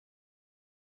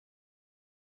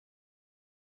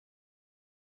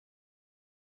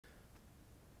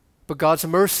But God's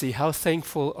mercy, how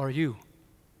thankful are you?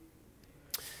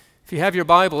 If you have your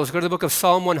Bibles, go to the book of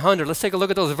Psalm 100. Let's take a look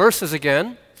at those verses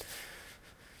again.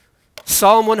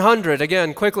 Psalm 100,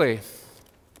 again, quickly.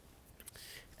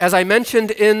 As I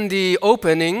mentioned in the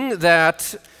opening,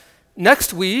 that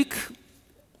next week,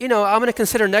 I'm going to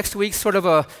consider next week sort of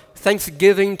a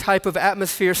Thanksgiving type of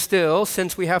atmosphere still,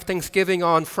 since we have Thanksgiving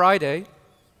on Friday.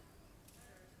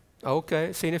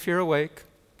 Okay, seeing if you're awake.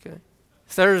 Okay,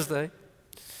 Thursday.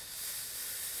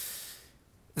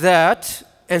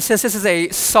 And since this is a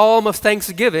psalm of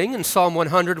thanksgiving in Psalm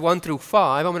 100, 1 through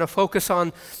 5, I'm going to focus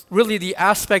on really the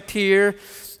aspect here,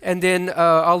 and then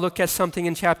I'll look at something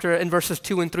in verses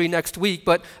 2 and 3 next week.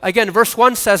 But again, verse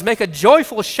 1 says, make a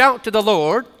joyful shout to the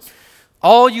Lord,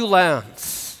 all you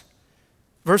lands.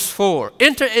 Verse 4,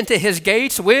 enter into his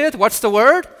gates with, what's the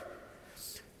word?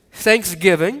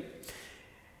 Thanksgiving.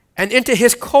 And into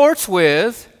his courts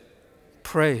with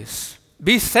praise.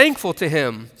 Be thankful to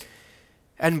him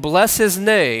and bless his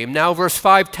name. Now verse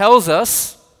 5 tells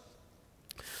us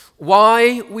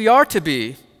why we are to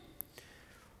be.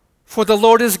 For the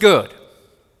Lord is good.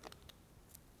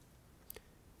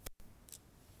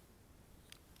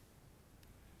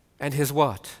 And his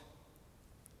what?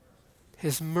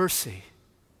 His mercy.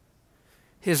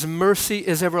 His mercy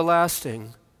is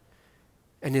everlasting,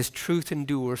 and his truth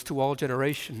endures to all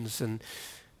generations. And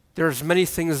there's many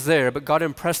things there, but God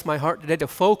impressed my heart today to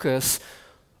focus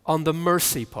on the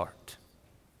mercy part.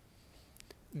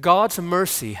 God's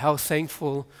mercy, how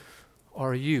thankful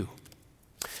are you?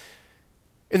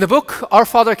 In the book, Our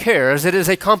Father Cares, it is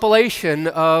a compilation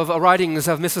of writings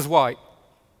of Mrs. White.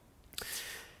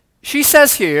 She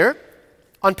says here,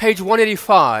 on page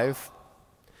 185,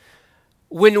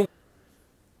 when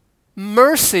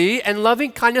mercy and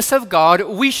loving kindness of God,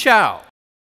 we shall.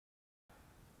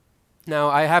 Now,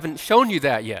 I haven't shown you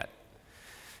that yet.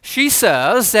 She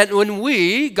says that when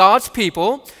we, God's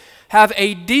people, have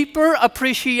a deeper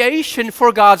appreciation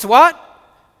for God's what?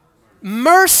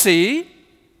 Mercy,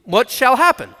 what shall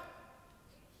happen?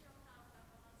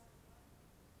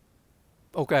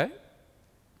 Okay.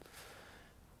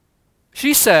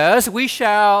 She says we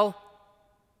shall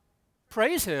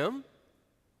praise him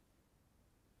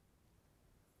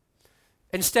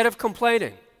instead of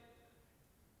complaining.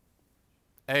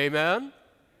 Amen?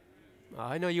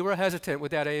 I know you were hesitant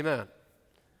with that amen.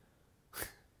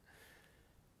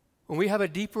 When we have a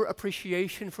deeper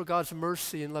appreciation for God's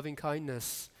mercy and loving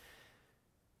kindness,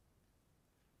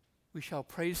 we shall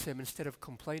praise him instead of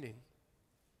complaining.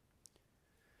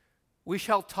 We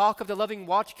shall talk of the loving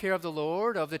watch care of the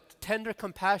Lord, of the tender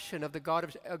compassion of the God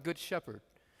of a good shepherd.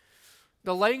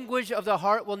 The language of the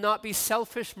heart will not be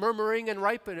selfish, murmuring, and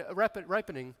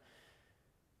ripening.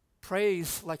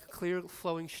 Praise, like a clear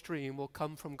flowing stream, will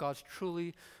come from God's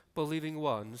truly believing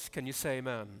ones. Can you say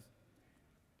amen?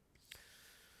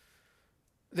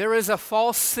 There is a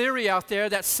false theory out there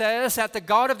that says that the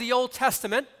God of the Old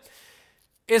Testament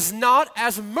is not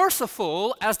as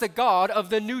merciful as the God of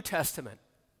the New Testament.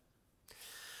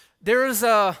 There is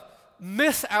a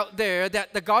myth out there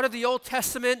that the God of the Old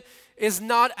Testament is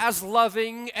not as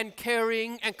loving and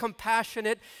caring and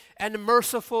compassionate and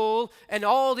merciful and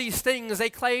all these things. They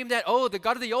claim that, the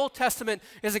God of the Old Testament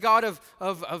is a God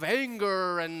of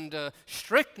anger and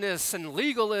strictness and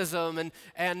legalism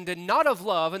and not of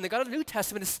love. And the God of the New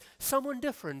Testament is someone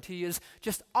different. He is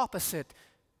just opposite.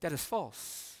 That is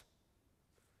false.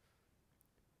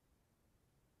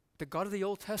 The God of the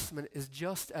Old Testament is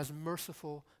just as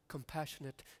merciful,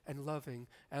 compassionate, and loving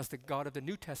as the God of the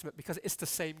New Testament because it's the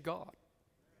same God.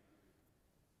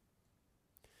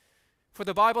 For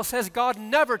the Bible says God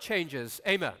never changes.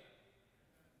 Amen.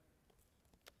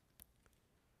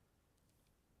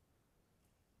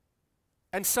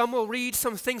 And some will read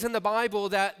some things in the Bible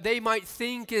that they might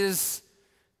think is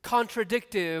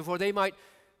contradictive or they might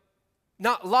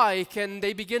not like, and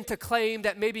they begin to claim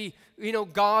that maybe,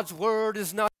 God's word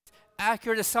is not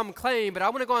accurate as some claim. But I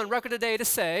want to go on record today to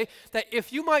say that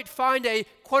if you might find a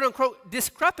quote-unquote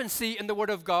discrepancy in the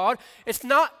word of God, it's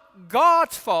not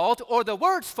God's fault or the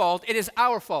word's fault, it is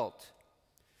our fault.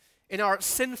 In our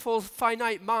sinful,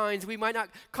 finite minds, we might not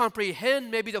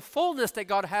comprehend maybe the fullness that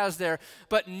God has there,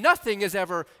 but nothing is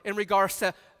ever, in regards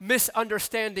to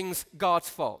misunderstandings, God's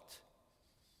fault.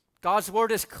 God's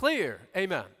word is clear.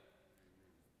 Amen.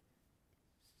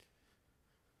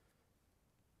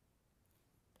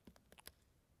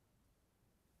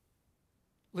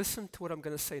 Listen to what I'm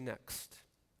going to say next.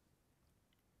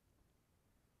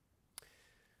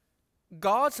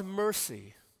 God's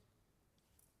mercy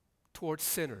towards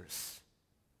sinners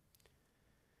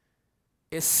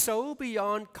is so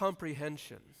beyond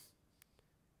comprehension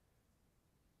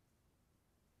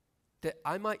that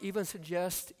I might even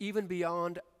suggest even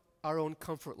beyond our own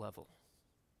comfort level.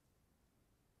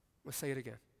 Let's say it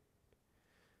again.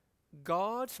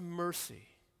 God's mercy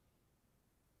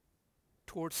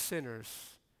towards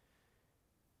sinners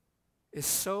is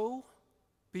so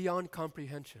beyond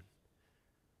comprehension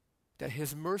that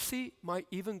his mercy might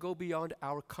even go beyond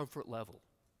our comfort level.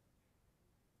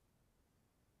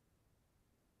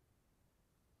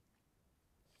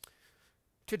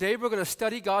 Today we're going to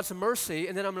study God's mercy,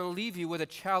 and then I'm going to leave you with a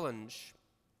challenge.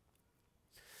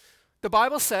 The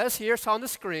Bible says here, it's on the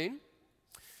screen,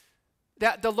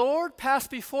 that the Lord passed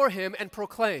before him and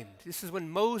proclaimed. This is when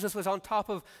Moses was on top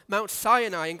of Mount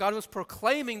Sinai, and God was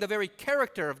proclaiming the very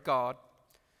character of God.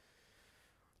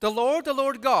 The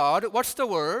Lord God, what's the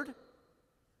word?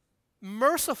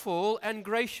 Merciful and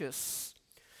gracious,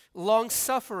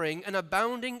 long-suffering and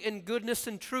abounding in goodness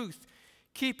and truth,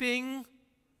 keeping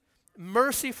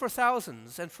mercy for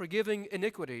thousands and forgiving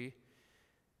iniquity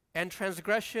and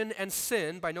transgression and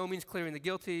sin, by no means clearing the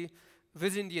guilty,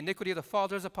 visiting the iniquity of the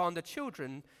fathers upon the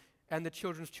children and the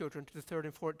children's children to the third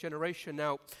and fourth generation.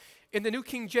 Now, in the New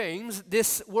King James,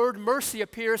 this word mercy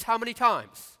appears how many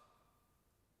times?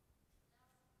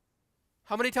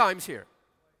 How many times here?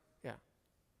 Yeah.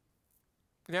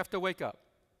 You're going to have to wake up.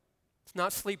 It's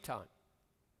not sleep time.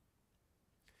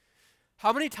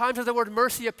 How many times does the word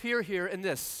mercy appear here in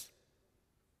this?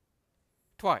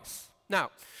 Twice. Now,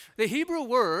 the Hebrew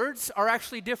words are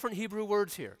actually different Hebrew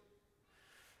words here.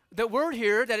 The word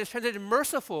here that is translated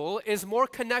merciful is more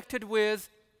connected with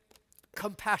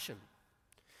compassion.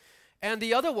 And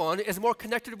the other one is more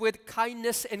connected with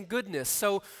kindness and goodness.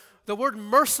 So the word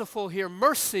merciful here,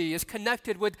 mercy, is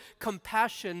connected with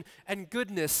compassion and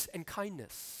goodness and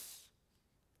kindness.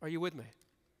 Are you with me?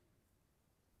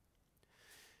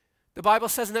 The Bible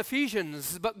says in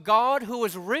Ephesians, but God who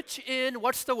is rich in,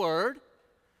 what's the word?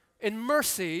 In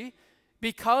mercy,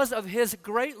 because of his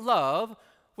great love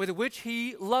with which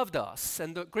he loved us.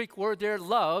 And the Greek word there,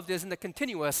 loved, is in the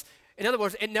continuous. In other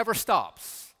words, it never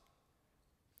stops.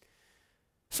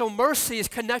 So mercy is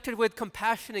connected with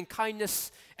compassion and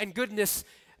kindness and goodness.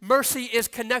 Mercy is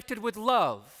connected with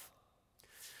love.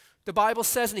 The Bible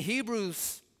says in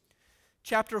Hebrews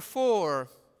chapter 4,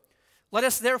 let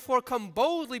us therefore come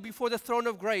boldly before the throne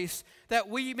of grace that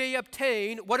we may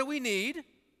obtain, what do we need?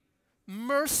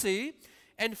 Mercy,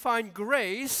 and find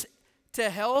grace to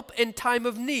help in time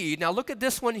of need. Now look at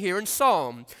this one here in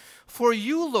Psalm. For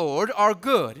you, Lord, are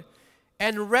good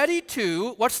and ready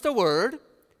to, what's the word?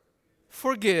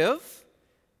 Forgive,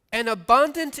 and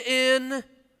abundant in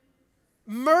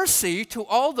mercy to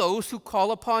all those who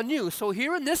call upon you. So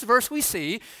here in this verse we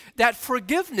see that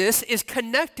forgiveness is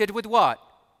connected with what?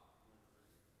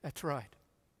 That's right.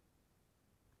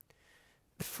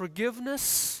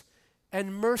 Forgiveness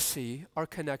and mercy are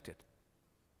connected.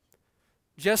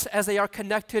 Just as they are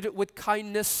connected with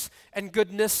kindness and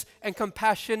goodness and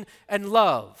compassion and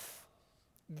love.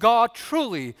 God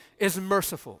truly is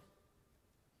merciful.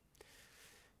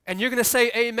 And you're going to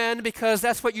say amen because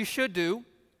that's what you should do.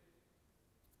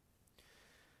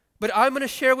 But I'm going to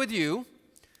share with you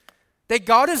that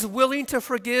God is willing to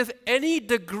forgive any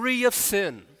degree of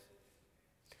sin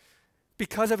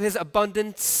because of his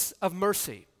abundance of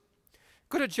mercy.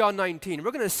 Go to John 19.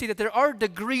 We're going to see that there are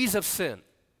degrees of sin.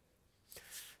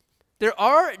 There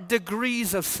are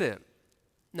degrees of sin.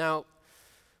 Now,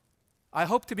 I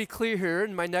hope to be clear here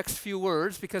in my next few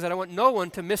words because I don't want no one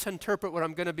to misinterpret what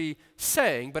I'm going to be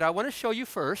saying, but I want to show you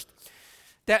first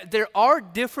that there are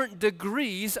different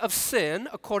degrees of sin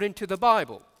according to the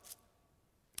Bible.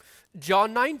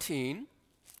 John 19,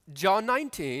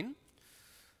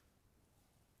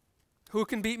 who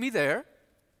can beat me there?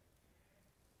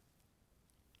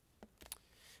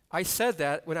 I said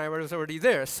that when I was already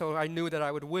there, so I knew that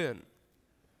I would win.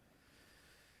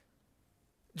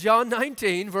 John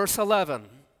 19, verse 11.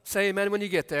 Say amen when you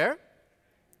get there.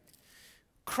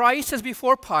 Christ is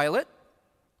before Pilate.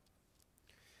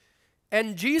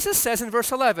 And Jesus says in verse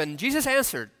 11, Jesus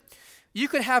answered, you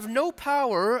could have no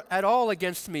power at all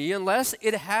against me unless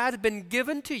it had been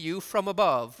given to you from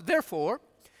above. Therefore,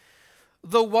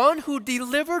 the one who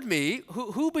delivered me,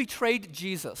 who betrayed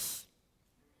Jesus?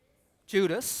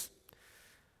 Judas.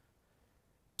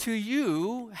 To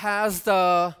you has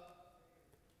the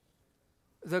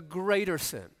greater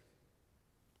sin.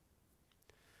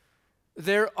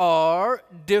 There are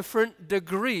different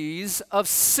degrees of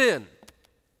sin.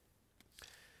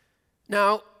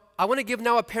 Now, I want to give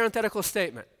now a parenthetical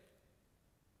statement.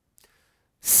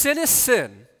 Sin is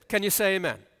sin. Can you say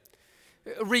amen?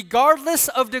 Regardless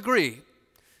of degree.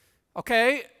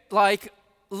 Okay? Like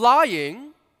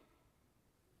lying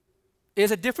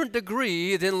is a different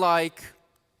degree than like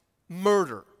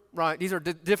murder, right? These are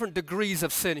different degrees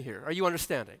of sin here. Are you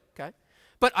understanding? Okay?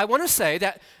 But I want to say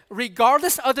that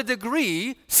regardless of the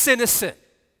degree, sin is sin.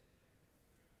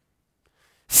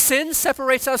 Sin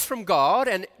separates us from God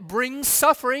and brings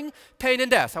suffering, pain,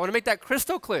 and death. I want to make that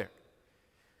crystal clear.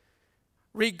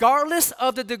 Regardless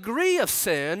of the degree of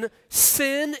sin,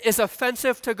 sin is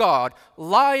offensive to God,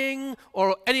 lying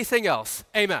or anything else.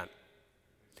 Amen.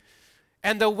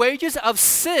 And the wages of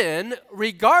sin,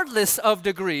 regardless of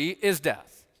degree, is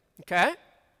death. Okay?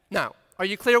 Now, are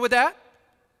you clear with that?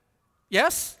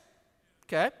 Yes?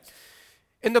 Okay.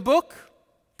 In the book,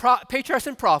 Patriarchs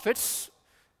and Prophets,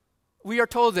 we are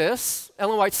told this,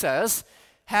 Ellen White says,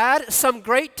 had some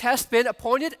great test been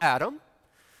appointed Adam,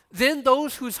 then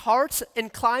those whose hearts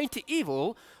inclined to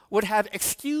evil would have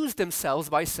excused themselves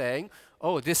by saying,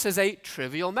 oh, this is a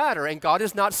trivial matter, and God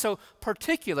is not so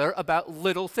particular about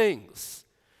little things.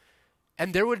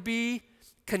 And there would be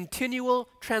continual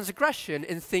transgression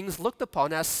in things looked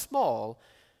upon as small,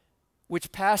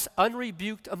 which pass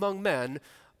unrebuked among men,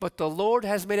 but the Lord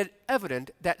has made it evident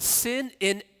that sin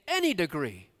in any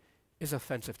degree is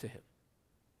offensive to him.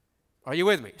 Are you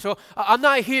with me? So I'm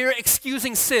not here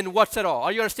excusing sin what's at all.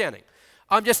 Are you understanding?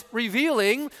 I'm just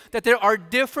revealing that there are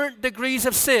different degrees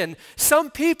of sin.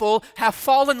 Some people have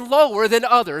fallen lower than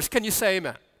others. Can you say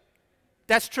amen?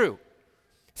 That's true.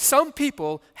 Some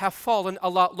people have fallen a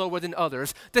lot lower than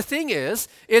others. The thing is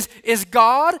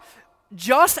God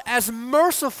just as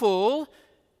merciful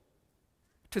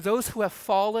to those who have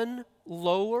fallen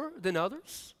lower than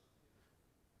others?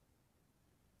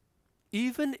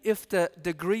 Even if the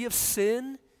degree of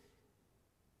sin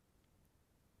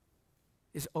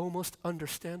is almost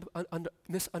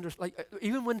misunderstood,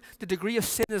 even when the degree of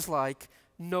sin is like,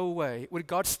 no way, would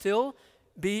God still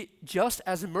be just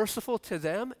as merciful to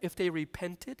them if they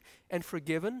repented and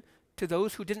forgiven to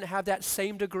those who didn't have that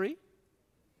same degree?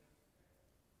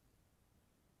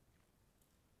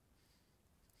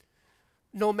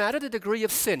 No matter the degree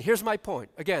of sin, here's my point.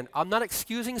 Again, I'm not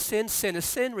excusing sin. Sin is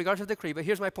sin, regardless of the degree, but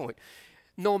here's my point.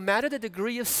 No matter the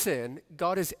degree of sin,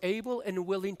 God is able and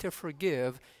willing to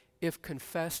forgive if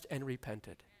confessed and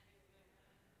repented.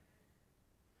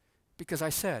 Because I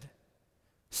said,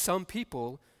 some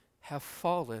people have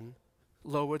fallen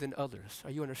lower than others.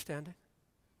 Are you understanding?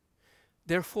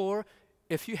 Therefore,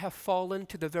 if you have fallen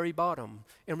to the very bottom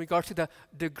in regard to the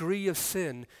degree of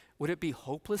sin, would it be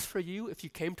hopeless for you if you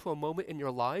came to a moment in your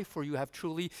life where you have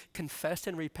truly confessed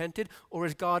and repented? Or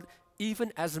is God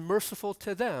even as merciful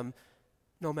to them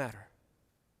no matter?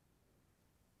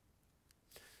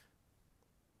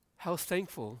 How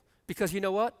thankful. Because you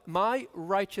know what? My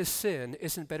righteous sin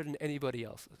isn't better than anybody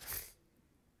else's.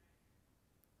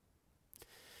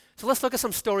 So let's look at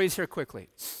some stories here quickly.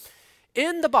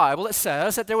 In the Bible, it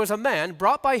says that there was a man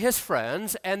brought by his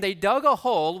friends, and they dug a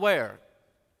hole where?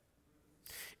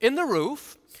 In the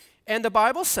roof. And the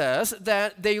Bible says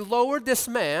that they lowered this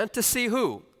man to see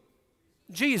who?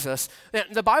 Jesus. Now,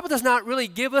 the Bible does not really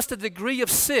give us the degree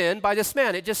of sin by this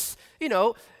man. It just,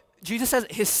 Jesus says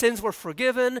his sins were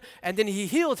forgiven, and then he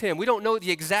healed him. We don't know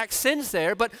the exact sins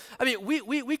there, but I mean,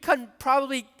 we can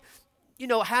probably,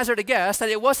 hazard a guess that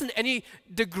it wasn't any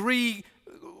degree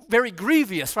very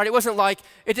grievous, right? It wasn't like,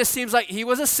 it just seems like he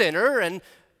was a sinner and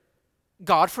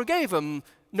God forgave him,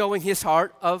 knowing his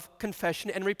heart of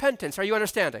confession and repentance. Are you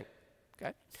understanding?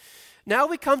 Okay. Now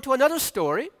we come to another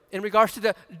story in regards to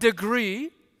the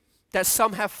degree that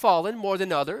some have fallen more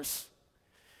than others.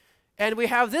 And we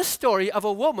have this story of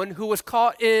a woman who was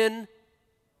caught in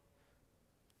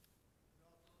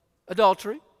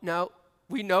adultery. Now,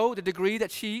 we know the degree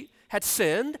that she had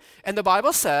sinned, and the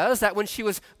Bible says that when she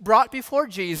was brought before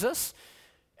Jesus,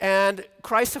 and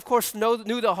Christ, of course,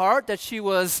 knew the heart, that she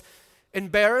was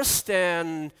embarrassed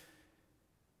and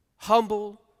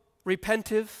humble,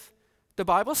 repentive. The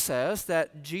Bible says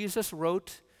that Jesus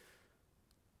wrote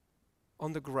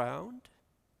on the ground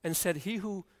and said, he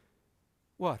who,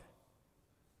 what?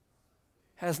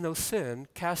 Has no sin,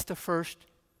 cast the first.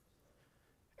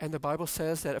 And the Bible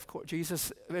says that, of course,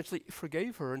 Jesus eventually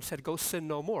forgave her and said, go sin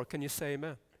no more. Can you say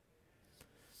amen?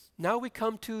 Now we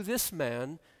come to this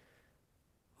man.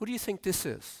 Who do you think this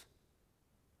is?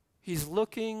 He's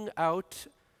looking out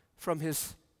from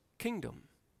his kingdom,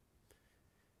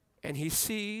 and he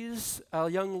sees a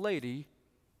young lady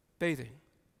bathing.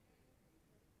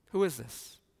 Who is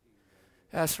this?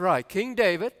 That's right, King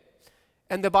David.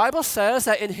 And the Bible says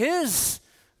that in his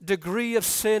degree of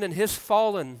sin and his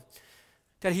fallen,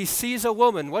 that he sees a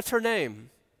woman. What's her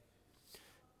name?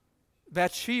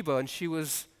 Bathsheba, and she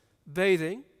was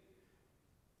bathing.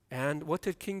 And what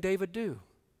did King David do?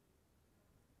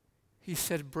 He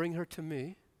said, bring her to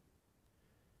me.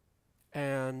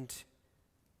 and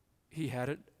he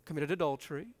had committed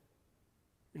adultery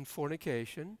and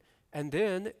fornication, and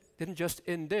then didn't just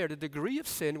end there. The degree of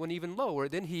sin went even lower.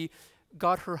 Then he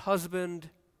got her husband,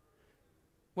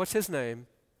 what's his name?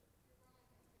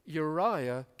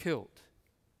 Uriah, killed.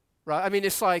 Right? I mean,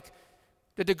 it's like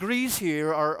the degrees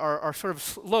here are sort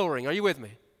of lowering. Are you with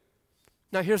me?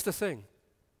 Now, here's the thing.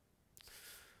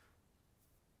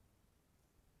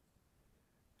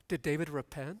 Did David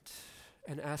repent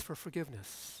and ask for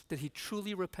forgiveness? Did he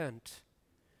truly repent?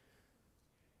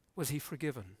 Was he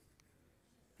forgiven?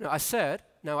 Now, I said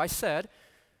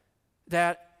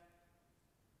that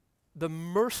the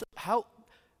mercy,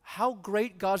 how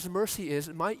great God's mercy is,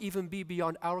 it might even be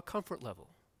beyond our comfort level.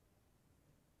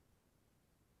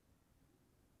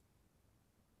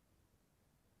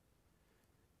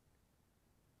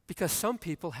 Because some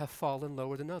people have fallen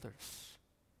lower than others.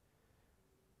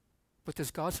 But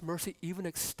does God's mercy even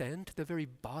extend to the very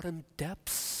bottom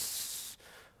depths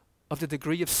of the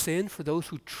degree of sin for those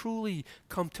who truly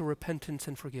come to repentance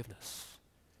and forgiveness?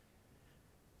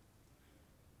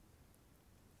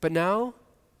 But now,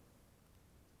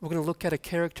 we're going to look at a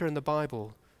character in the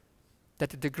Bible that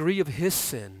the degree of his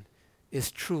sin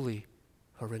is truly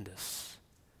horrendous.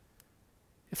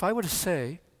 If I were to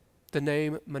say the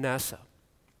name Manasseh,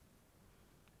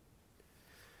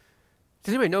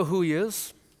 does anybody know who he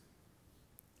is?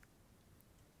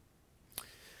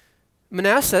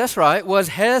 Manasseh, that's right, was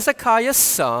Hezekiah's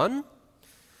son.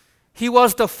 He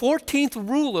was the 14th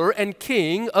ruler and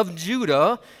king of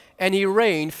Judah, and he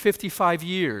reigned 55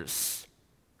 years.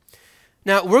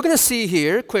 Now, we're going to see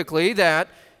here quickly that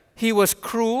he was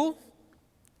cruel,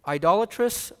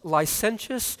 idolatrous,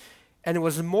 licentious, and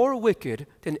was more wicked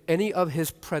than any of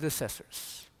his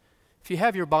predecessors. If you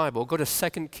have your Bible, go to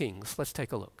 2 Kings. Let's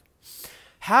take a look.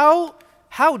 How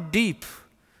deep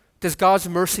does God's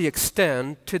mercy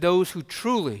extend to those who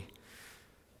truly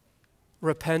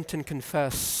repent and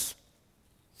confess?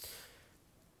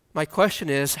 My question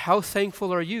is, how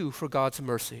thankful are you for God's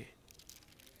mercy?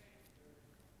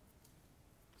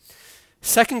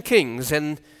 2 Kings,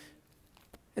 and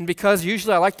because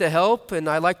usually I like to help, and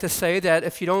I like to say that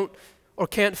if you don't or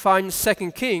can't find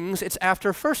 2 Kings, it's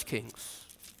after 1 Kings.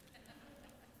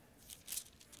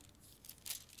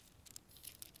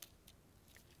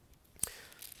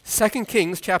 2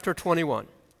 Kings chapter 21.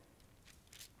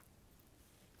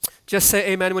 Just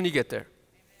say amen when you get there.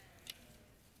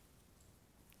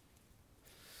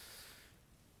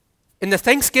 In the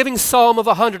Thanksgiving Psalm of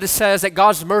 100, it says that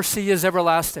God's mercy is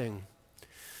everlasting.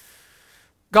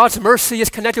 God's mercy is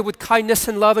connected with kindness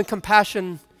and love and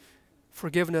compassion,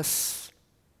 forgiveness.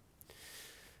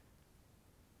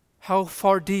 How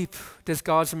far deep does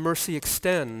God's mercy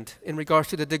extend in regards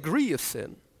to the degree of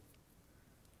sin?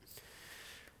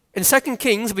 In 2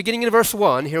 Kings, beginning in verse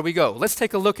 1, here we go. Let's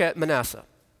take a look at Manasseh.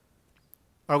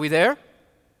 Are we there?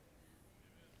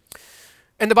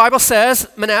 And the Bible says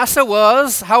Manasseh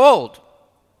was how old?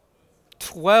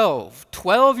 12.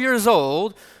 12 years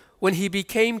old when he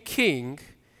became king,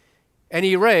 and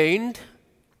he reigned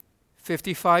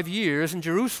 55 years in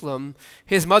Jerusalem.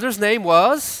 His mother's name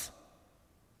was?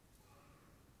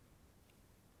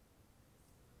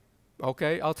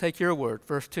 Okay, I'll take your word.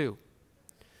 Verse 2.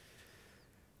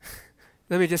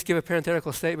 Let me just give a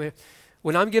parenthetical statement.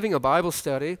 When I'm giving a Bible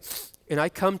study and I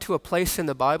come to a place in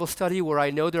the Bible study where I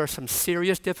know there are some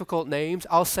serious, difficult names,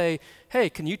 I'll say, hey,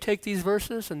 can you take these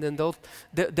verses? And then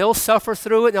they'll suffer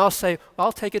through it, and I'll say, well,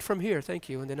 I'll take it from here, thank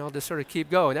you. And then I'll just sort of keep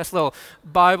going. That's a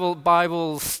little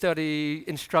Bible study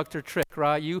instructor trick,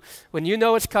 right? When you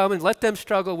know it's coming, let them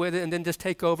struggle with it, and then just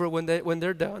take over when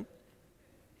they're done.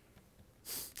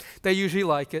 They usually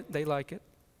like it. They like it.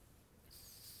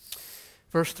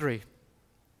 Verse 2.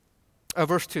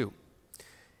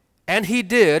 And he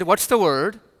did, what's the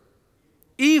word?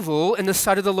 Evil in the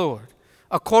sight of the Lord,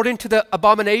 according to the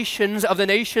abominations of the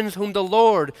nations whom the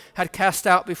Lord had cast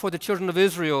out before the children of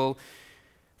Israel.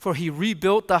 For he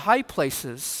rebuilt the high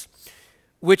places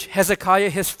which Hezekiah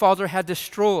his father had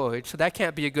destroyed. So that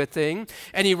can't be a good thing.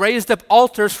 And he raised up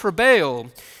altars for Baal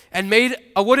and made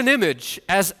a wooden image,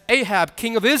 as Ahab,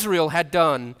 king of Israel, had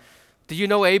done. Do you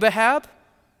know Ahab?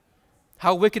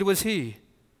 How wicked was he?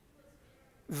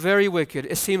 Very wicked.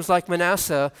 It seems like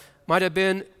Manasseh might have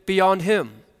been beyond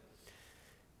him.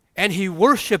 And he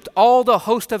worshiped all the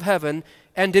host of heaven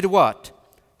and did what?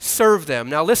 Serve them.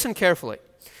 Now listen carefully.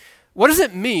 What does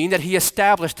it mean that he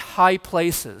established high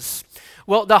places?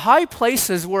 Well, the high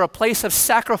places were a place of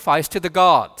sacrifice to the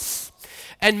gods.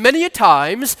 And many a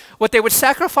times, what they would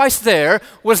sacrifice there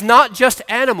was not just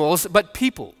animals, but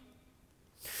people.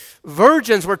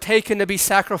 Virgins were taken to be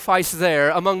sacrificed there,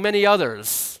 among many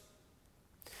others.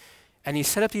 And he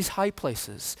set up these high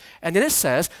places. And then it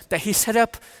says that he set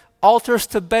up altars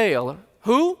to Baal.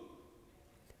 Who?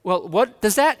 Well, what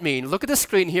does that mean? Look at the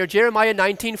screen here, Jeremiah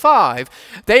 19:5.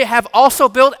 They have also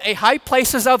built a high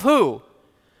places of who?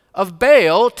 Of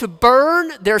Baal, to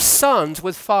burn their sons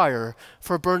with fire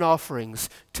for burnt offerings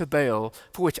to Baal,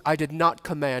 for which I did not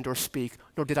command or speak,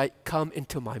 nor did I come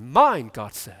into my mind,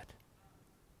 God said.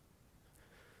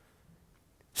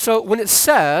 So when it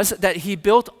says that he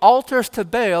built altars to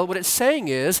Baal, what it's saying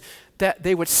is that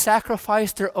they would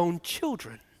sacrifice their own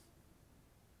children.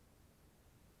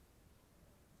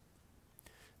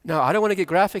 Now, I don't want to get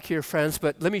graphic here, friends,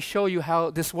 but let me show you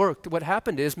how this worked. What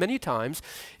happened is, many times,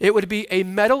 it would be a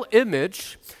metal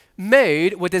image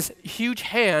made with his huge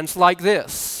hands like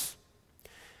this.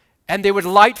 And they would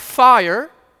light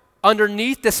fire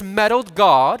underneath this metal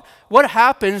god. What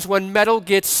happens when metal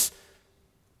gets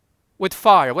with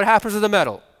fire? What happens to the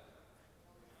metal?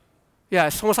 Yeah,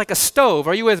 it's almost like a stove.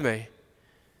 Are you with me?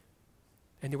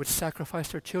 And they would sacrifice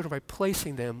their children by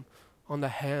placing them on the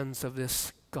hands of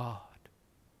this god.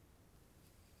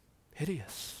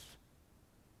 Hideous.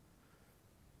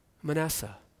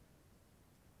 Manasseh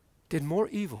did more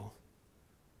evil.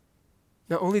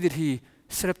 Not only did he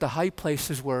set up the high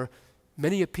places where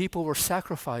many people were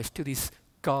sacrificed to these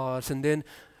gods, and then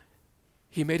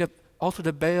he made an altar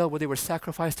to Baal where they would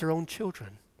sacrifice their own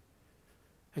children.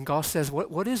 And God says,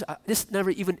 what is, this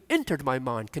never even entered my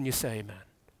mind. Can you say amen?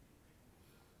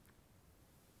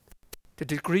 The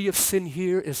degree of sin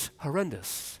here is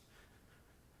horrendous.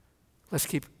 Let's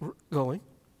keep going.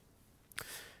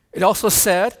 It also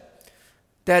said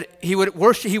that he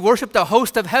worshiped the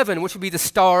host of heaven, which would be the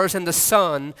stars and the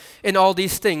sun and all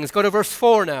these things. Go to verse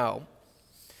 4 now.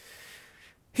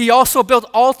 He also built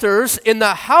altars in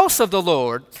the house of the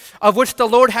Lord, of which the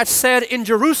Lord had said, in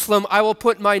Jerusalem I will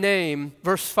put my name.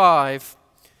 Verse 5.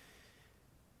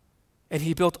 And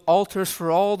he built altars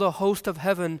for all the host of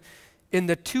heaven in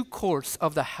the two courts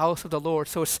of the house of the Lord.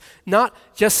 So it's not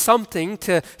just something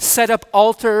to set up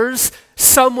altars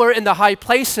somewhere in the high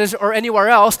places or anywhere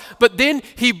else, but then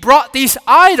he brought these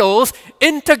idols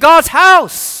into God's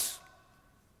house.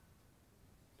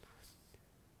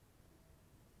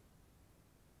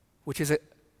 Which is a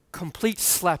complete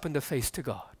slap in the face to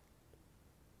God.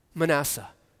 Manasseh.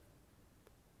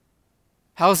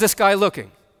 How's this guy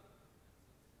looking?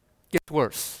 Gets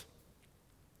worse.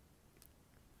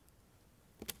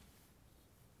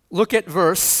 Look at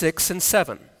verse 6 and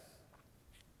 7.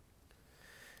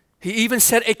 He even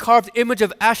set a carved image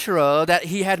of Asherah that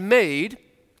he had made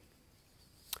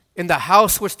in the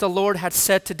house which the Lord had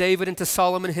said to David and to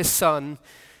Solomon his son,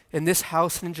 in this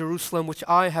house in Jerusalem which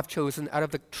I have chosen out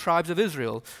of the tribes of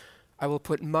Israel, I will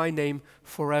put my name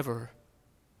forever.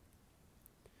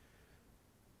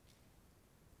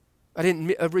 I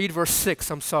didn't read verse 6,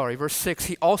 I'm sorry. Verse 6,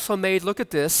 he also made, look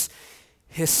at this,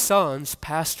 his sons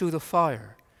pass through the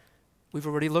fire. We've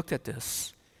already looked at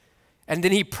this. And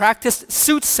then he practiced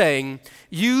soothsaying,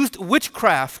 used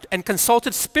witchcraft, and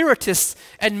consulted spiritists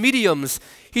and mediums.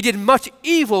 He did much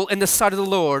evil in the sight of the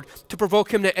Lord to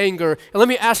provoke him to anger. And let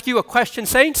me ask you a question,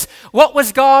 saints. What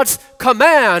was God's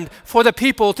command for the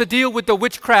people to deal with the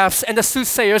witchcrafts and the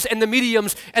soothsayers and the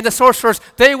mediums and the sorcerers?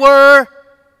 They were,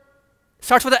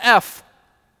 starts with an F,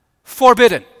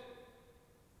 forbidden.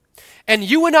 And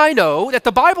you and I know that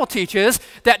the Bible teaches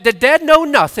that the dead know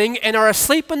nothing and are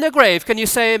asleep in the grave. Can you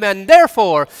say amen?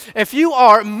 Therefore, if you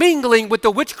are mingling with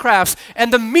the witchcrafts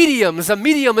and the mediums, a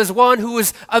medium is one who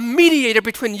is a mediator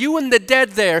between you and the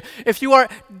dead there. If you are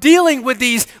dealing with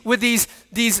these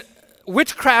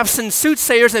witchcrafts and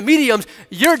soothsayers and mediums,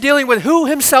 you're dealing with who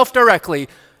himself directly?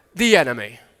 The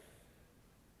enemy.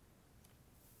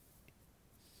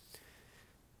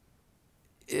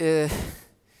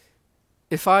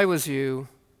 If I was you,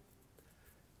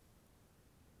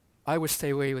 I would stay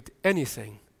away with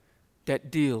anything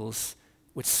that deals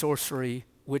with sorcery,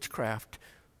 witchcraft,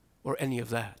 or any of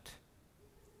that.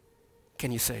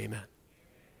 Can you say amen?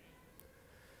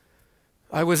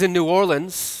 I was in New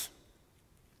Orleans,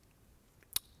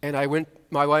 and I went,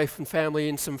 my wife and family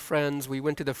and some friends, we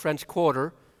went to the French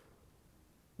Quarter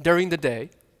during the day.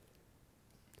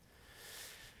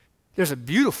 There's a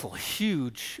beautiful,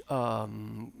 huge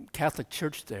Catholic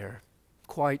church there,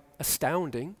 quite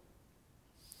astounding.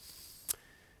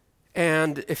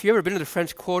 And if you've ever been to the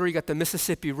French Quarter, you got the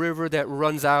Mississippi River that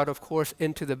runs out, of course,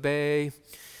 into the bay.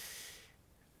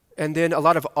 And then a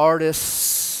lot of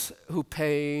artists who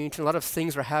paint, and a lot of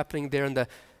things are happening there in the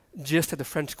gist of the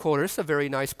French Quarter. It's a very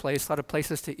nice place, a lot of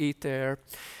places to eat there.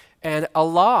 And a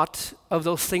lot of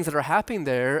those things that are happening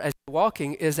there as you're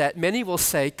walking is that many will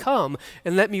say, come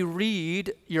and let me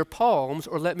read your palms,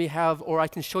 or or I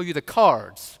can show you the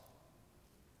cards.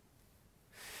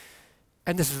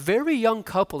 And this very young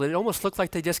couple, it almost looked like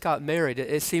they just got married,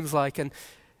 it seems like, and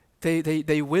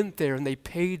they went there and they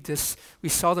paid this. We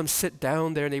saw them sit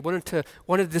down there and they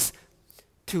wanted this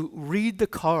to read the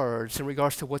cards in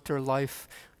regards to what their life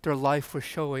was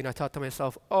showing. I thought to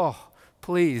myself, oh,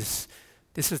 please,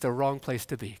 this is the wrong place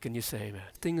to be. Can you say amen?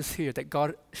 Things here that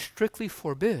God strictly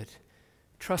forbid.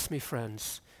 Trust me,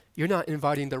 friends, you're not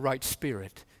inviting the right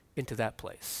spirit into that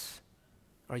place.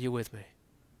 Are you with me?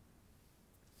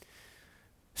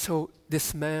 So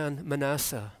this man,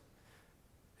 Manasseh,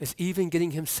 is even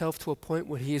getting himself to a point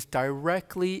where he is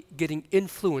directly getting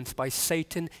influenced by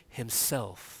Satan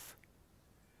himself.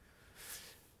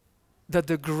 The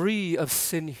degree of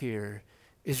sin here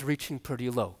is reaching pretty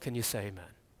low. Can you say amen?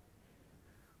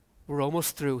 We're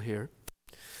almost through here.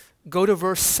 Go to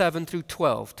verse 7 through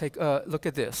 12. Take a look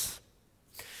at this.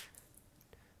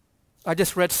 I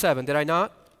just read 7, did I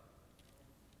not?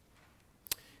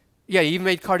 Yeah, you even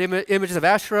made carved images of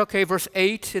Asherah. Okay, verse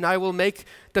 8, and I will make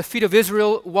the feet of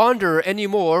Israel wander any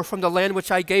more from the land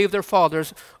which I gave their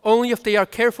fathers, only if they are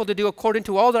careful to do according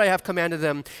to all that I have commanded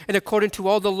them, and according to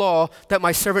all the law that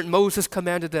my servant Moses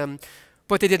commanded them.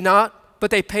 But they did not, but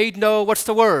they paid no, what's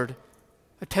the word?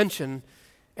 Attention.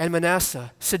 And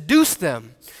Manasseh seduced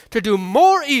them to do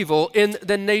more evil in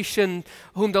the nation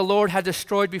whom the Lord had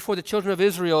destroyed before the children of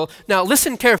Israel. Now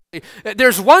listen carefully.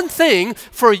 There's one thing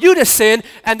for you to sin,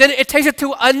 and then it takes it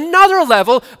to another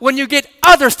level when you get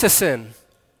others to sin.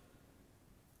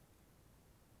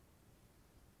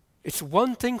 It's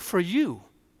one thing for you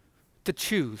to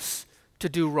choose to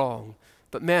do wrong,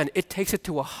 but man, it takes it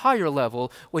to a higher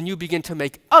level when you begin to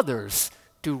make others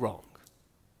do wrong.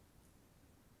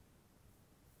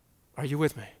 Are you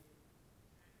with me?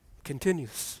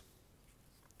 Continues.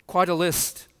 Quite a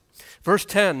list. Verse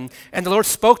 10, and the Lord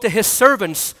spoke to his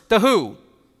servants, the who?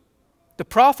 The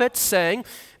prophets, saying,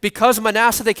 because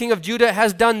Manasseh the king of Judah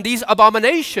has done these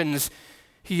abominations,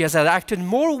 he has acted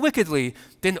more wickedly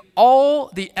than all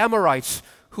the Amorites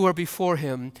who are before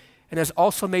him, and has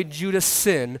also made Judah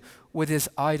sin with his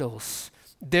idols.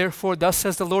 Therefore, thus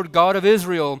says the Lord God of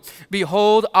Israel,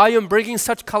 behold, I am bringing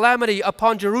such calamity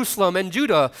upon Jerusalem and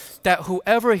Judah that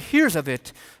whoever hears of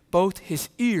it, both his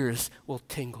ears will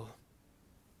tingle.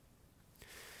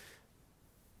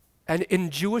 And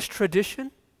in Jewish tradition,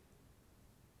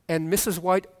 and Mrs.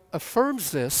 White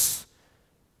affirms this,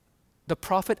 the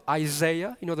prophet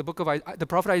Isaiah, the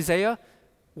prophet Isaiah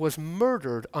was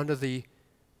murdered under the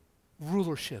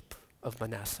rulership of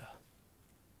Manasseh.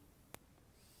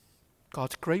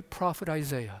 God's great prophet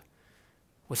Isaiah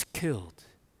was killed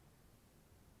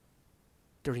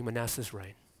during Manasseh's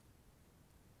reign.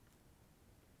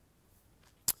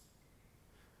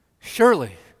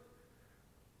 Surely,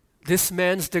 this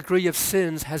man's degree of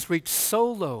sins has reached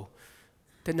so low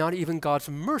that not even God's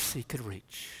mercy could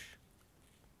reach.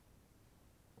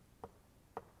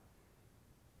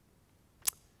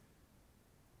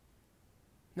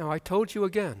 Now, I told you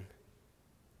again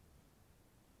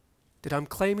that I'm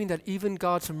claiming that even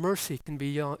God's mercy can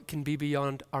be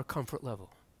beyond our comfort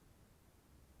level.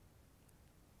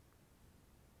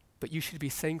 But you should be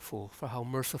thankful for how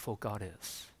merciful God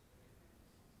is.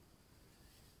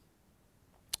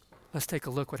 Let's take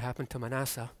a look what happened to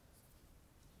Manasseh.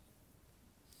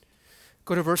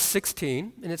 Go to verse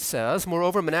 16, and it says,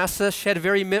 moreover, Manasseh shed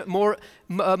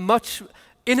much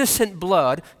innocent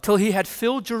blood till he had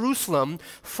filled Jerusalem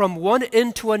from one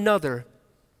end to another.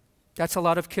 That's a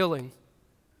lot of killing.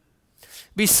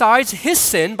 Besides his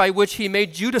sin by which he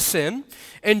made Judah sin,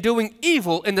 and doing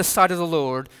evil in the sight of the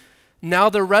Lord. Now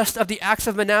the rest of the acts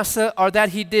of Manasseh are that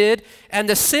he did, and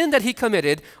the sin that he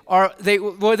committed,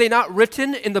 were they not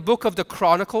written in the book of the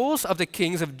Chronicles of the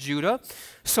kings of Judah?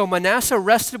 So Manasseh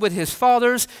rested with his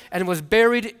fathers, and was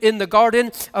buried in the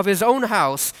garden of his own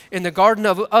house, in the garden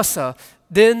of Uzzah.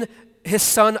 Then his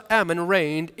son Amon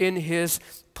reigned in his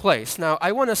place. Now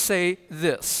I want to say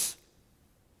this.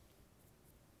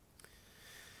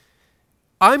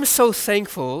 I'm so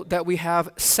thankful that we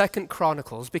have 2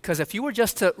 Chronicles, because if you were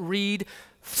just to read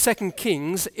 2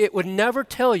 Kings, it would never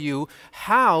tell you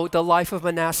how the life of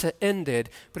Manasseh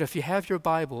ended. But if you have your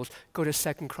Bibles, go to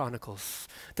 2 Chronicles.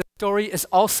 The story is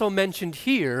also mentioned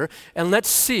here, and let's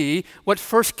see what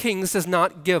 1 Kings does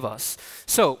not give us.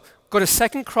 So, go to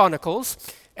 2 Chronicles,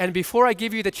 and before I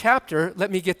give you the chapter, let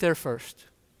me get there first.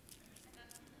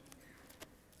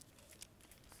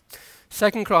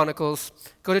 2 Chronicles,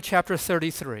 go to chapter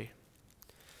 33.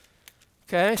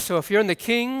 Okay, so if you're in the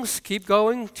Kings, keep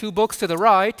going, 2 books to the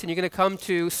right, and you're going to come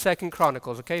to 2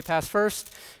 Chronicles. Okay, pass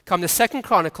first. Come to 2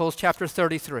 Chronicles, chapter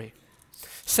 33.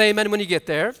 Say amen when you get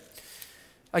there.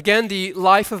 Again, the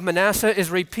life of Manasseh is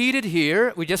repeated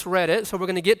here. We just read it, so we're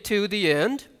going to get to the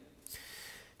end.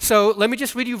 So let me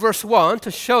just read you verse 1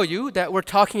 to show you that we're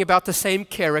talking about the same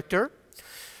character.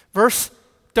 Verse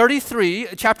 33,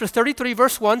 chapter 33,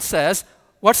 verse 1 says,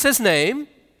 what's his name?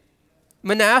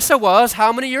 Manasseh was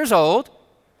how many years old?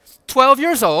 12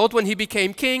 years old when he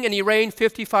became king, and he reigned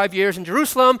 55 years in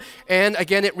Jerusalem. And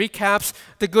again, it recaps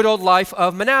the good old life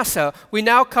of Manasseh. We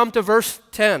now come to verse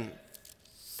 10.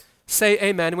 Say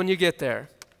amen when you get there.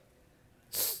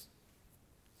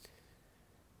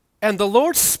 And the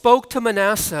Lord spoke to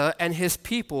Manasseh and his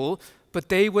people, but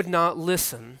they would not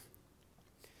listen.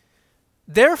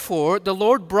 Therefore, the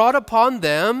Lord brought upon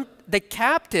them the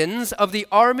captains of the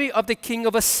army of the king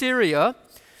of Assyria,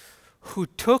 who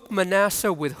took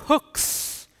Manasseh with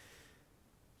hooks.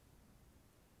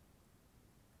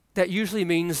 That usually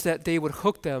means that they would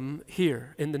hook them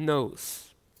here in the nose.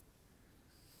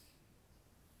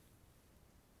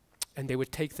 And they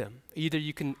would take them. Either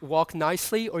you can walk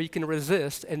nicely or you can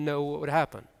resist and know what would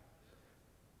happen.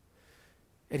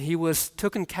 And he was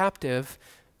taken captive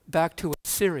back to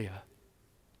Assyria.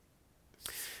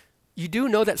 You do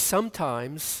know that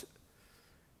sometimes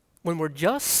when we're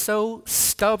just so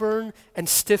stubborn and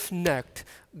stiff-necked,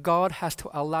 God has to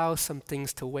allow some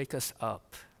things to wake us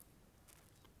up.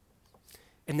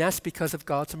 And that's because of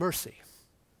God's mercy.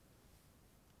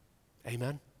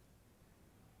 Amen?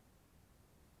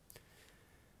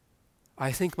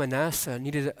 I think Manasseh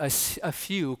needed a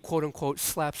few, quote-unquote,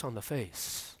 slaps on the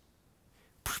face.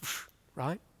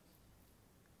 Right?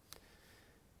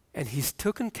 And he's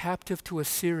taken captive to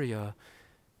Assyria.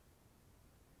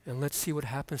 And let's see what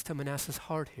happens to Manasseh's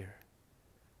heart here.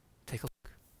 Take a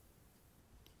look.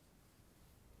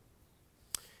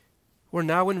 We're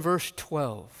now in verse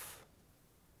 12.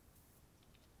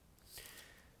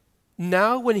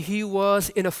 Now when he was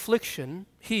in affliction,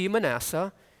 he,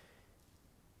 Manasseh,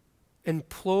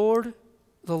 implored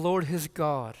the Lord his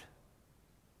God.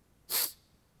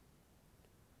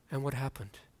 And what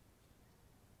happened?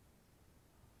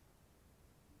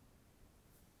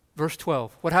 Verse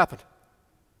 12, what happened?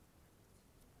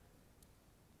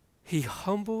 He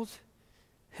humbled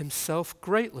himself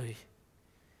greatly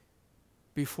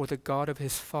before the God of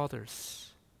his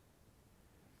fathers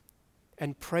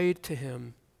and prayed to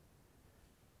him.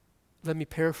 Let me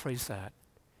paraphrase that.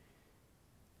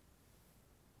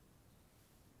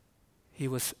 He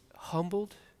was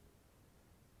humbled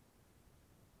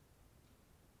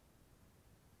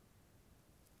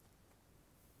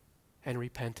and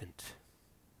repentant.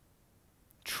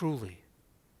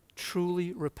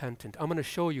 Truly repentant. I'm going to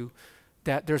show you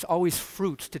that there's always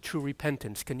fruits to true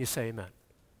repentance. Can you say amen?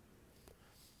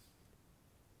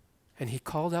 And he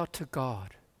called out to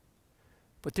God.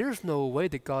 But there's no way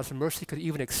that God's mercy could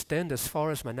even extend as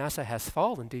far as Manasseh has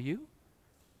fallen, do you?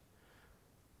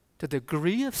 The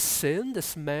degree of sin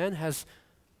this man has,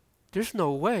 there's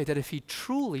no way that if he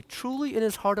truly in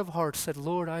his heart of hearts said,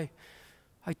 Lord, I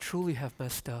truly have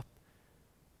messed up.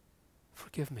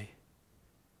 Forgive me.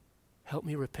 Help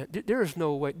me repent. There is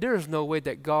no way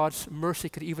that God's mercy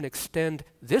could even extend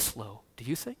this low. Do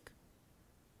you think?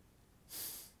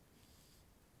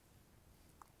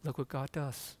 Look what God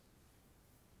does.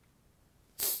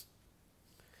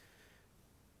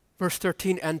 Verse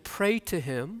 13, and pray to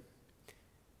him.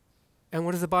 And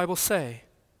what does the Bible say?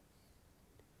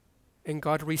 And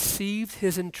God received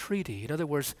his entreaty. In other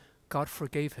words, God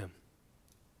forgave him.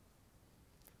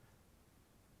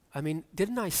 I mean,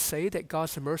 didn't I say that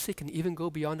God's mercy can even go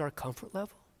beyond our comfort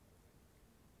level?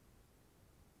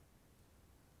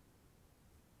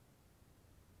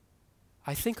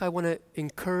 I think I want to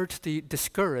encourage the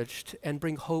discouraged and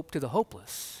bring hope to the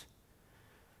hopeless.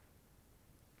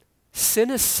 Sin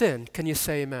is sin. Can you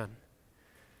say amen?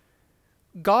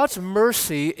 God's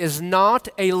mercy is not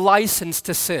a license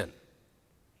to sin.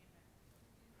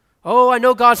 Oh, I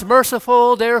know God's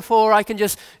merciful, therefore I can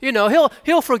just,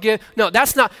 He'll forgive. No,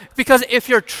 that's not, because if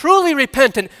you're truly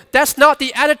repentant, that's not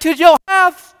the attitude you'll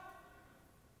have.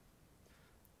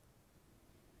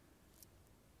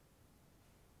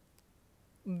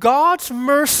 God's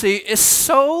mercy is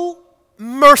so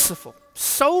merciful,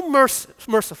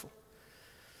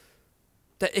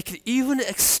 that it could even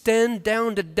extend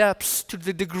down to depths, to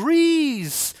the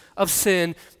degrees of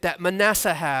sin that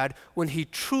Manasseh had when he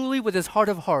truly, with his heart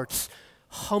of hearts,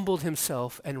 humbled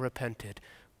himself and repented.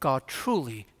 God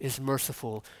truly is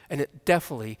merciful, and it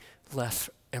definitely less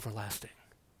everlasting.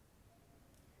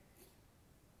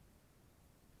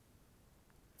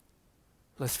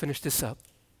 Let's finish this up.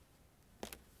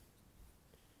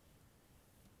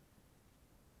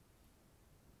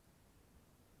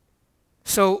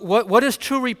 So what is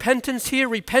true repentance here?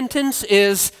 Repentance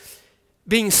is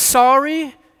being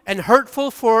sorry and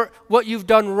hurtful for what you've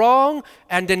done wrong,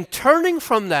 and then turning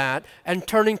from that and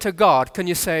turning to God. Can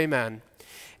you say amen?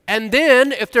 And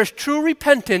then, if there's true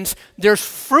repentance, there's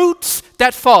fruits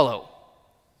that follow.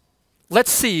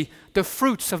 Let's see the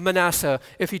fruits of Manasseh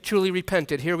if he truly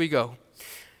repented. Here we go.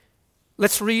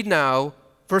 Let's read now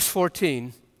verse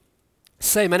 14.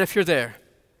 Say amen if you're there.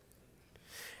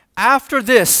 After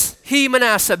this, he,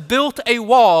 Manasseh, built a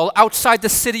wall outside the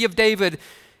city of David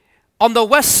on the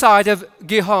west side of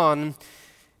Gihon,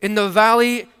 in the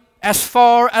valley as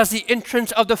far as the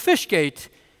entrance of the fish gate.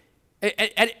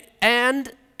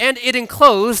 And it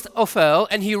enclosed Ophel,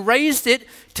 and he raised it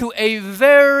to a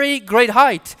very great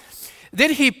height.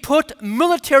 Then he put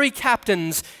military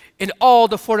captains in all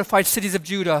the fortified cities of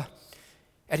Judah,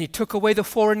 and he took away the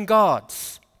foreign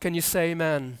gods. Can you say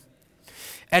amen?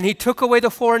 And he took away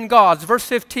the foreign gods. Verse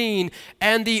 15,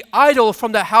 and the idol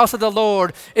from the house of the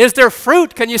Lord. Is there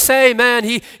fruit? Can you say amen?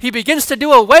 He begins to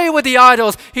do away with the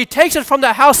idols. He takes it from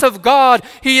the house of God.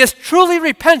 He is truly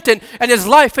repentant, and his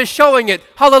life is showing it.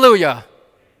 Hallelujah.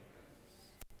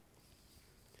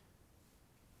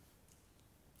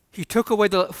 He took away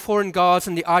the foreign gods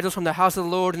and the idols from the house of the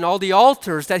Lord, and all the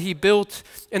altars that he built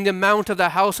in the mount of the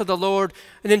house of the Lord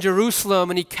and in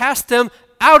Jerusalem, and he cast them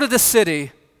out of the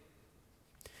city.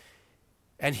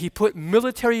 And he put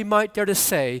military might there to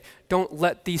say, don't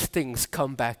let these things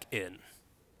come back in.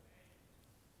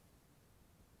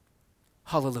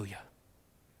 Hallelujah.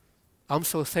 I'm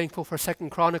so thankful for 2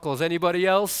 Chronicles. Anybody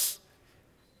else?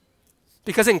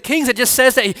 Because in Kings it just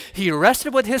says that he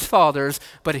rested with his fathers,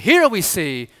 but here we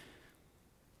see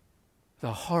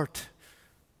the heart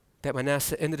that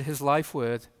Manasseh ended his life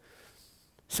with.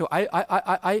 So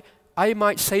I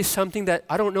might say something that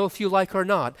I don't know if you like or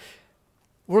not.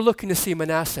 We're looking to see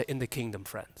Manasseh in the kingdom,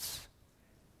 friends.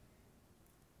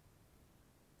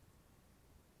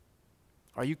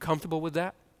 Are you comfortable with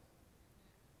that?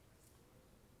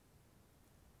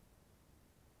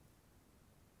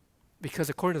 Because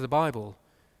according to the Bible,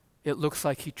 it looks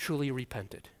like he truly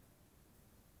repented.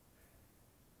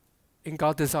 And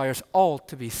God desires all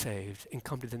to be saved and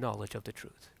come to the knowledge of the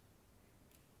truth.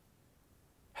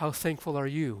 How thankful are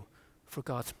you for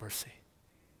God's mercy?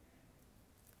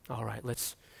 All right,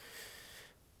 let's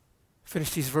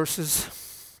finish these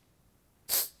verses.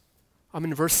 I'm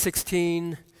in verse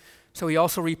 16. So he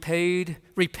also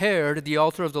repaired the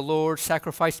altar of the Lord,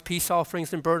 sacrificed peace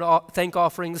offerings and burnt thank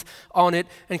offerings on it,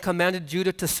 and commanded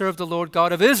Judah to serve the Lord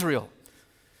God of Israel.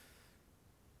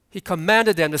 He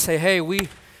commanded them to say, hey,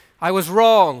 I was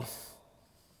wrong.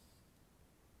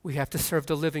 We have to serve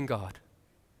the living God.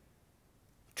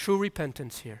 True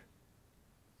repentance here.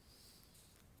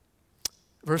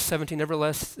 Verse 17,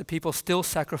 nevertheless, the people still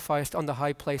sacrificed on the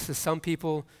high places. Some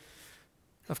people,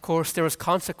 of course, there was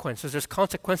consequences. There's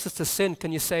consequences to sin.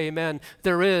 Can you say amen?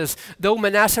 There is. Though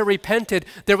Manasseh repented,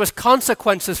 there was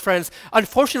consequences, friends.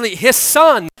 Unfortunately, his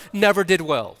son never did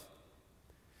well.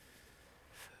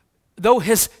 Though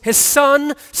his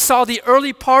son saw the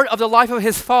early part of the life of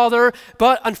his father,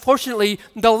 but unfortunately,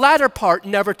 the latter part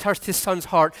never touched his son's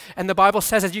heart. And the Bible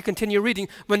says, as you continue reading,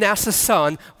 Manasseh's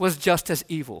son was just as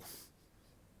evil.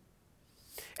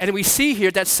 And we see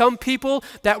here that some people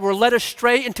that were led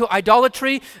astray into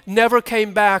idolatry never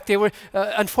came back. They were,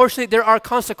 unfortunately, there are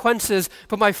consequences.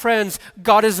 But my friends,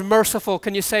 God is merciful.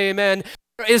 Can you say amen?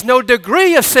 There is no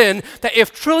degree of sin that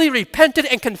if truly repented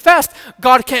and confessed,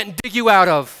 God can't dig you out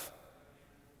of.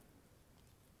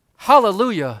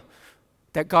 Hallelujah,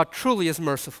 that God truly is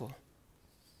merciful.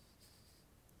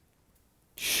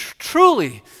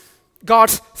 Truly,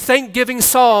 God's thanksgiving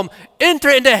psalm, enter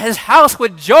into his house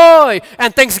with joy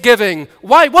and thanksgiving.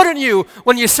 Why wouldn't you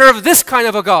when you serve this kind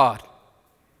of a God?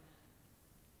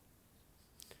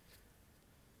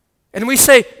 And we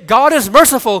say, God is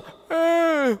merciful.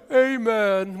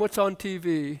 Amen. What's on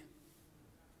TV?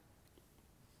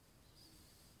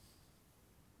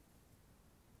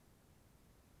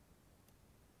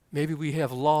 Maybe we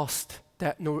have lost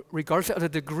that, regardless of the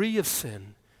degree of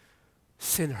sin,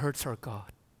 sin hurts our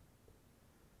God.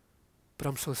 But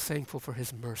I'm so thankful for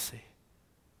his mercy.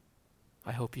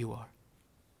 I hope you are.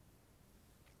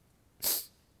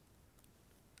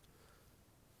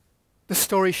 The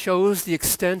story shows the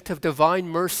extent of divine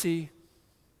mercy,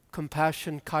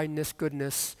 compassion, kindness,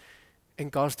 goodness, and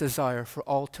God's desire for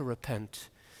all to repent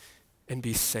and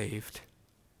be saved.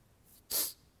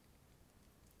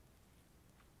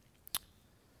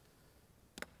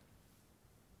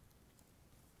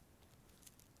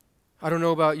 I don't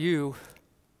know about you,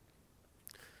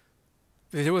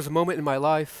 but there was a moment in my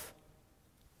life.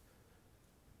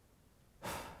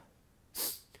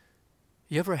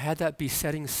 You ever had that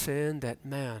besetting sin that,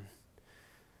 man,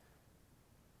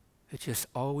 it just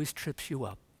always trips you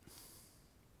up?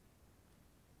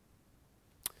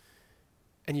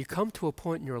 And you come to a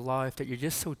point in your life that you're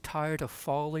just so tired of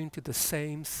falling to the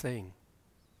same thing.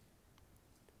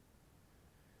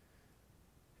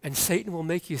 And Satan will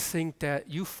make you think that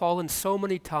you've fallen so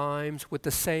many times with the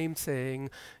same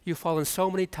thing. You've fallen so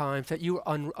many times that you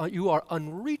are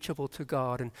unreachable to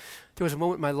God. And there was a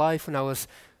moment in my life when I was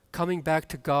coming back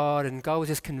to God, and God was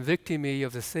just convicting me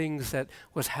of the things that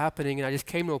was happening. And I just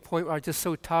came to a point where I was just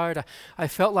so tired. I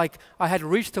felt like I had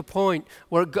reached a point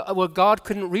where God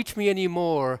couldn't reach me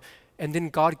anymore. And then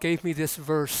God gave me this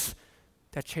verse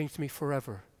that changed me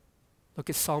forever. Look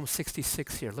at Psalm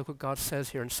 66 here. Look what God says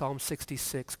here in Psalm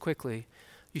 66. Quickly.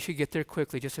 You should get there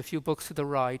quickly, just a few books to the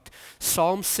right.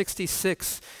 Psalm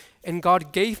 66. And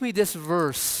God gave me this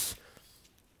verse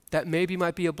that maybe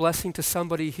might be a blessing to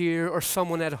somebody here or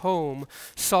someone at home.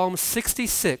 Psalm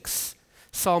 66.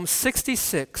 Psalm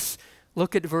 66.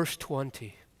 Look at verse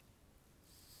 20.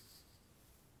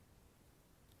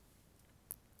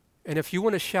 And if you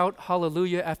want to shout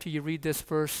hallelujah after you read this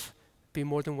verse, be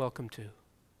more than welcome to.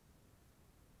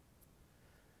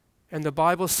 And the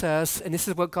Bible says, and this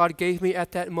is what God gave me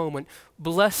at that moment,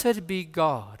 blessed be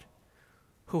God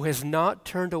who has not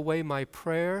turned away my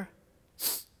prayer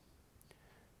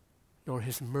nor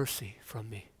his mercy from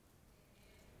me.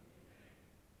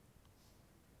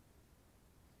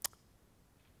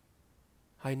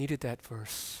 I needed that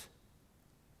verse.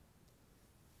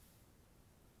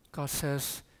 God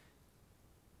says,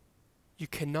 you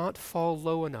cannot fall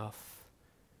low enough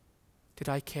that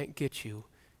I can't get you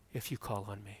if you call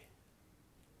on me.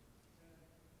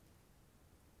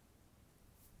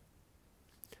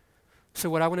 So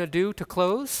what I want to do to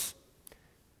close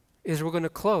is we're going to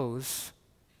close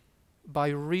by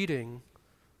reading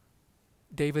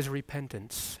David's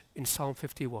repentance in Psalm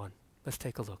 51. Let's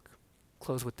take a look.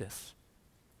 Close with this.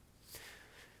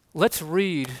 Let's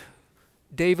read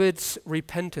David's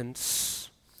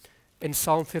repentance in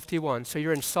Psalm 51. So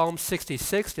you're in Psalm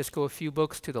 66. Just go a few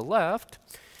books to the left.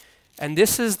 And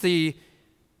this is the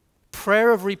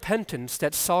prayer of repentance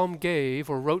that Psalm gave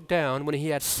or wrote down when he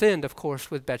had sinned, of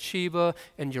course, with Bathsheba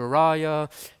and Uriah.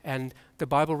 And the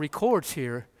Bible records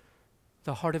here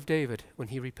the heart of David when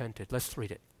he repented. Let's read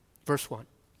it. Verse 1.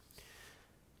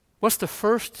 What's the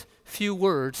first few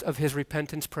words of his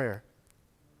repentance prayer?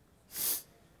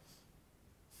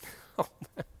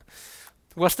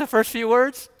 What's the first few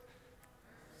words?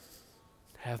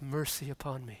 Have mercy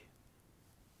upon me.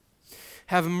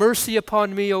 Have mercy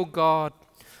upon me, O God,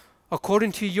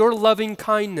 according to your loving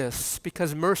kindness,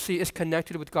 because mercy is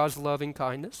connected with God's loving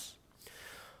kindness.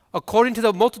 According to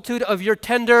the multitude of your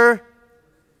tender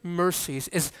mercies.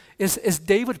 Is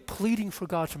David pleading for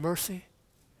God's mercy?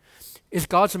 Is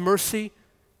God's mercy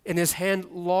in his hand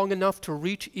long enough to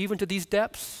reach even to these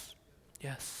depths?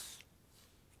 Yes.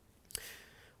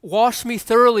 Wash me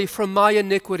thoroughly from my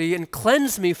iniquity and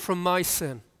cleanse me from my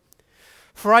sin.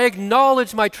 For I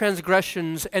acknowledge my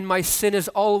transgressions, and my sin is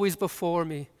always before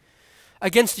me.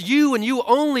 Against you and you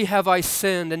only have I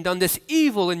sinned and done this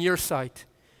evil in your sight,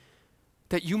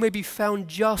 that you may be found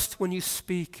just when you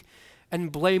speak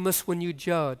and blameless when you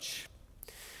judge.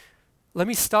 Let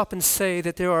me stop and say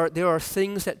that there are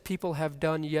things that people have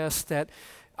done, yes, that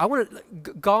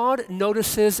God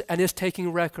notices and is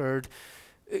taking record.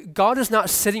 God is not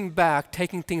sitting back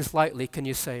taking things lightly. Can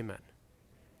you say amen?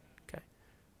 Okay.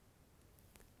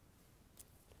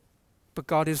 But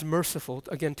God is merciful,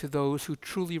 again, to those who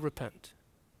truly repent.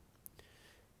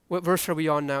 What verse are we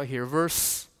on now here?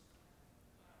 Verse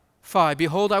 5.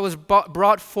 Behold, I was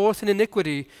brought forth in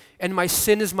iniquity, and my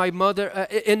sin is my mother,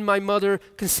 in my mother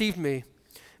conceived me.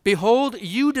 Behold,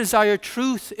 you desire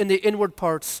truth in the inward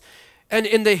parts, and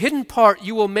in the hidden part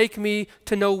you will make me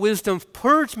to know wisdom.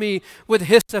 Purge me with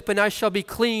hyssop, and I shall be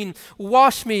clean.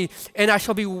 Wash me, and I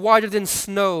shall be whiter than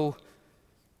snow.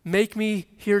 Make me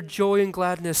hear joy and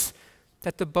gladness,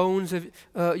 that the bones of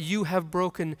you have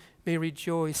broken may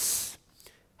rejoice.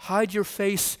 Hide your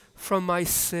face from my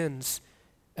sins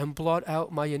and blot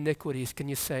out my iniquities. Can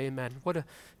you say amen? What a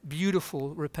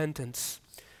beautiful repentance.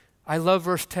 I love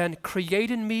verse 10.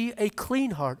 Create in me a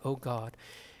clean heart, O God,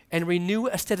 and renew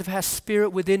a steadfast spirit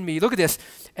within me. Look at this.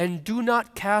 And do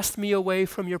not cast me away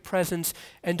from your presence,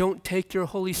 and don't take your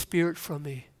Holy Spirit from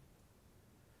me.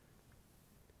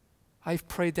 I've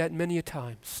prayed that many a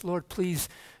times. Lord, please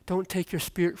don't take your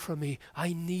Spirit from me.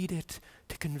 I need it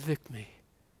to convict me.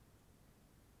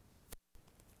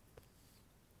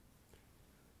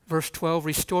 Verse 12,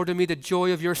 restore to me the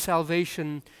joy of your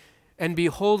salvation, and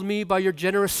behold me by your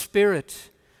generous spirit.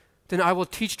 Then I will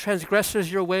teach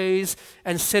transgressors your ways,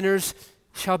 and sinners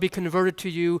shall be converted to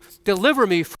you. Deliver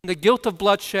me from the guilt of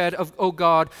bloodshed, O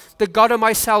God, the God of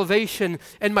my salvation,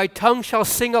 and my tongue shall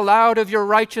sing aloud of your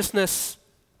righteousness.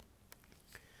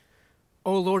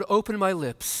 O Lord, open my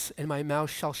lips, and my mouth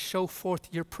shall show forth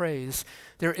your praise.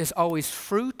 There is always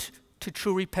fruit to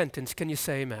true repentance. Can you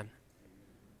say amen?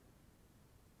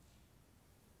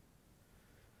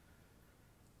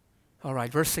 All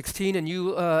right, verse 16, and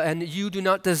you do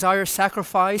not desire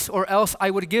sacrifice, or else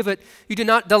I would give it. You do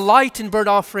not delight in burnt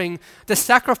offering. The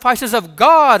sacrifices of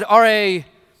God are a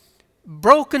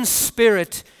broken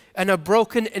spirit and a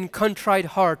broken and contrite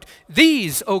heart.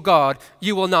 These, O God,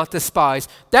 you will not despise.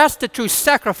 That's the true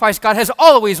sacrifice God has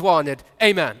always wanted.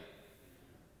 Amen.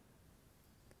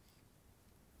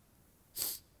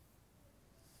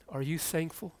 Are you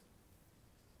thankful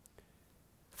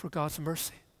for God's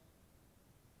mercy?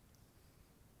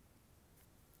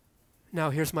 Now,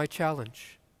 here's my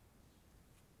challenge.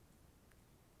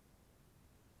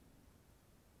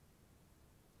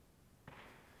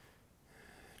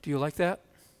 Do you like that?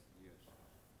 Yes.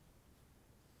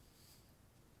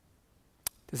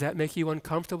 Does that make you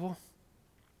uncomfortable?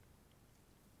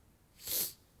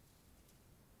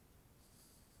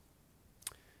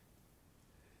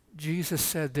 Jesus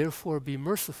said, therefore be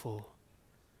merciful,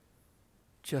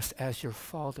 just as your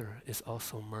Father is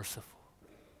also merciful.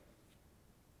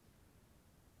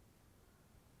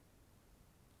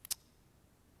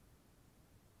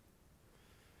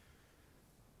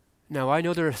 Now, I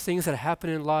know there are things that happen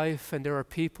in life, and there are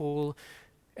people,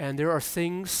 and there are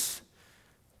things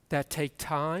that take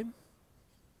time.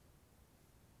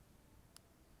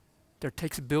 There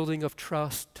takes building of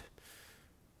trust.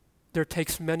 There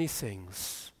takes many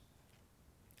things.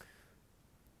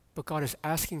 But God is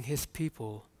asking his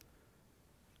people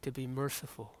to be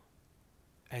merciful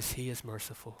as he is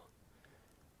merciful.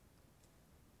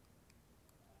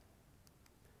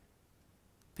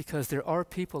 Because there are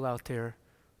people out there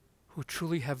who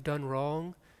truly have done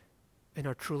wrong and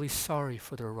are truly sorry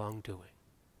for their wrongdoing.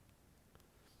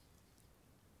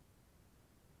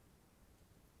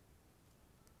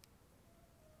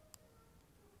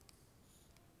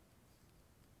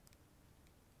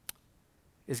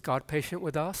 Is God patient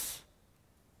with us?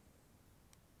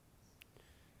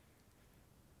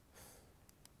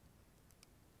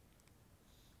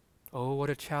 Oh, what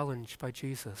a challenge by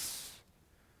Jesus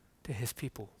to his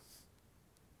people.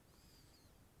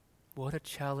 What a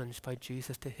challenge by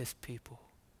Jesus to his people.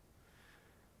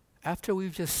 After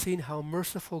we've just seen how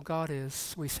merciful God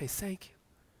is, we say, thank you.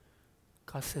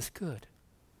 God says, good.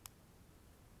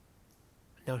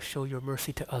 Now show your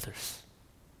mercy to others.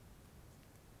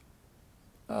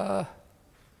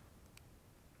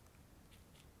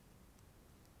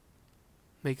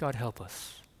 May God help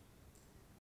us.